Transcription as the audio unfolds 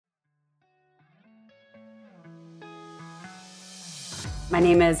My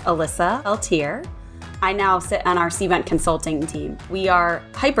name is Alyssa Peltier. I now sit on our Cvent consulting team. We are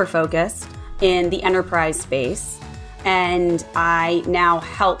hyper-focused in the enterprise space, and I now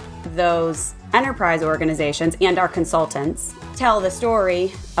help those enterprise organizations and our consultants tell the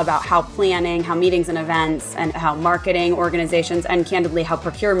story about how planning, how meetings and events, and how marketing organizations, and candidly how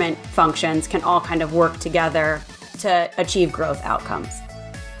procurement functions can all kind of work together to achieve growth outcomes.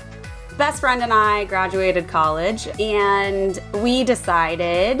 Best friend and I graduated college, and we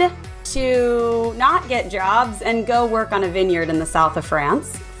decided to not get jobs and go work on a vineyard in the south of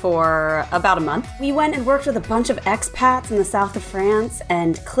France for about a month. We went and worked with a bunch of expats in the south of France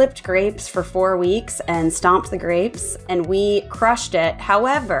and clipped grapes for 4 weeks and stomped the grapes, and we crushed it.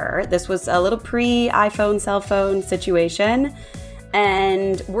 However, this was a little pre-iPhone, cell phone situation,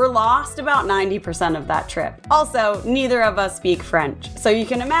 and we're lost about 90% of that trip. Also, neither of us speak French. So you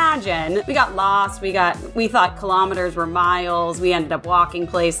can imagine, we got lost, we thought kilometers were miles, we ended up walking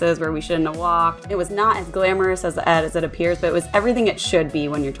places where we shouldn't have walked. It was not as glamorous as it appears, but it was everything it should be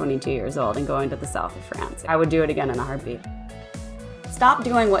when you're 22 years old and going to the south of France. I would do it again in a heartbeat. Stop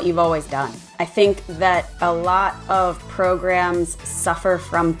doing what you've always done. I think that a lot of programs suffer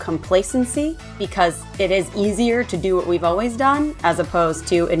from complacency because it is easier to do what we've always done as opposed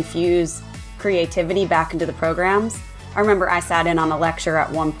to infuse creativity back into the programs. I remember I sat in on a lecture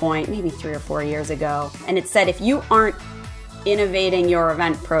at one point, maybe 3 or 4 years ago, and it said if you aren't innovating your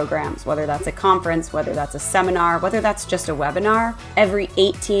event programs, whether that's a conference, whether that's a seminar, whether that's just a webinar, every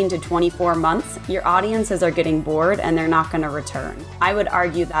 18 to 24 months, your audiences are getting bored and they're not going to return. I would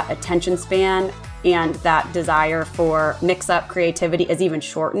argue that attention span and that desire for mix-up creativity is even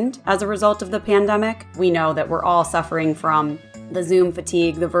shortened as a result of the pandemic. We know that we're all suffering from the Zoom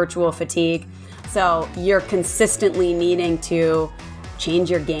fatigue, the virtual fatigue. So you're consistently needing to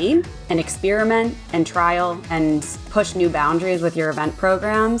change your game and experiment and trial and push new boundaries with your event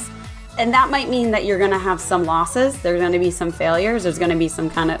programs. And that might mean that you're gonna have some losses, there's gonna be some failures, there's gonna be some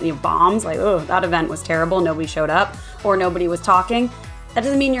kind of bombs, like, oh, that event was terrible, nobody showed up, or nobody was talking. That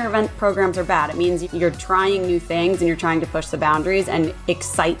doesn't mean your event programs are bad. It means you're trying new things and you're trying to push the boundaries and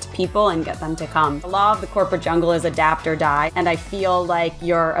excite people and get them to come. The law of the corporate jungle is adapt or die. And I feel like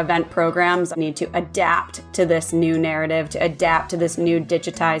your event programs need to adapt to this new narrative, to adapt to this new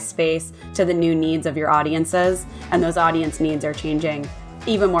digitized space, to the new needs of your audiences. And those audience needs are changing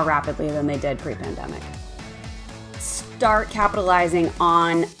even more rapidly than they did pre-pandemic. Start capitalizing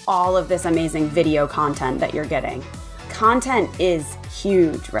on all of this amazing video content that you're getting. Content is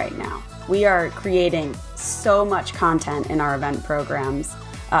huge right now. We are creating so much content in our event programs,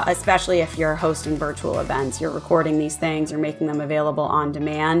 especially if you're hosting virtual events. You're recording these things, you're making them available on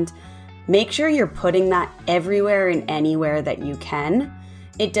demand. Make sure you're putting that everywhere and anywhere that you can.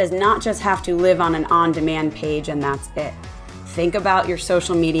 It does not just have to live on an on-demand page and that's it. Think about your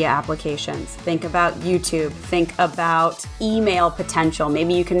social media applications. Think about YouTube. Think about email potential.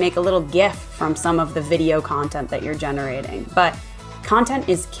 Maybe you can make a little GIF from some of the video content that you're generating. But content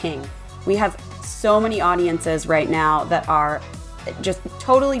is king. We have so many audiences right now that are just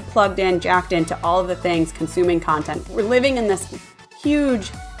totally plugged in, jacked into all of the things, consuming content. We're living in this huge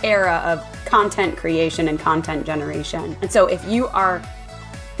era of content creation and content generation. And so if you are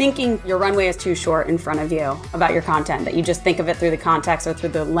thinking your runway is too short in front of you about your content, that you just think of it through the context or through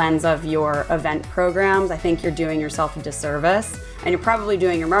the lens of your event programs, I think you're doing yourself a disservice. And you're probably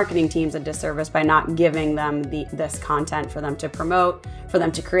doing your marketing teams a disservice by not giving them this content for them to promote, for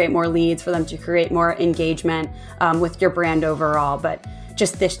them to create more leads, for them to create more engagement with your brand overall. But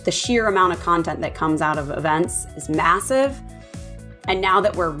just the sheer amount of content that comes out of events is massive. And now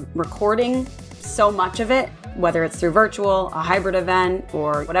that we're recording so much of it, whether it's through virtual, a hybrid event,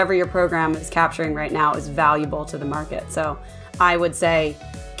 or whatever your program is capturing right now is valuable to the market. So I would say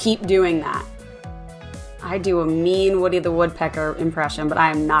keep doing that. I do a mean Woody the Woodpecker impression, but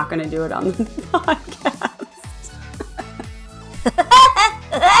I am not going to do it on the podcast.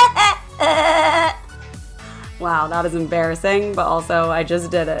 Wow, that is embarrassing, but also I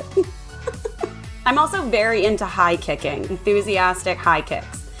just did it. I'm also very into high kicking, enthusiastic high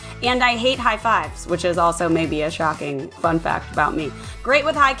kicks. And I hate high fives, which is also maybe a shocking fun fact about me. Great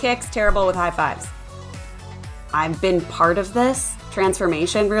with high kicks, terrible with high fives. I've been part of this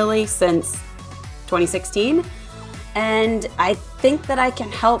transformation really since 2016. And I think that I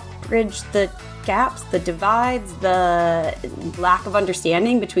can help bridge the gaps, the divides, the lack of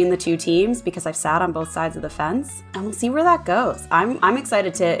understanding between the two teams because I've sat on both sides of the fence, and we'll see where that goes. I'm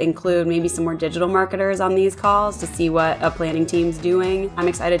excited to include maybe some more digital marketers on these calls to see what a planning team's doing. I'm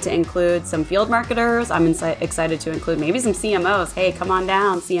excited to include some field marketers. I'm excited to include maybe some CMOs. Hey, come on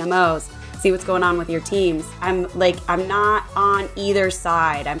down, CMOs. see what's going on with your teams. I'm not on either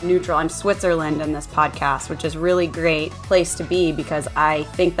side. I'm neutral. I'm Switzerland in this podcast, which is really great place to be because I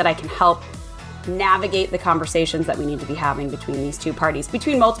think that I can help navigate the conversations that we need to be having between these two parties,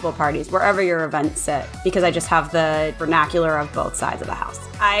 between multiple parties, wherever your events sit, because I just have the vernacular of both sides of the house.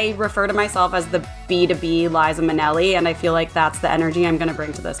 I refer to myself as the B2B Liza Minnelli, and I feel like that's the energy I'm going to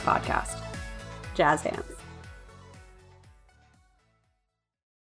bring to this podcast. Jazz hands.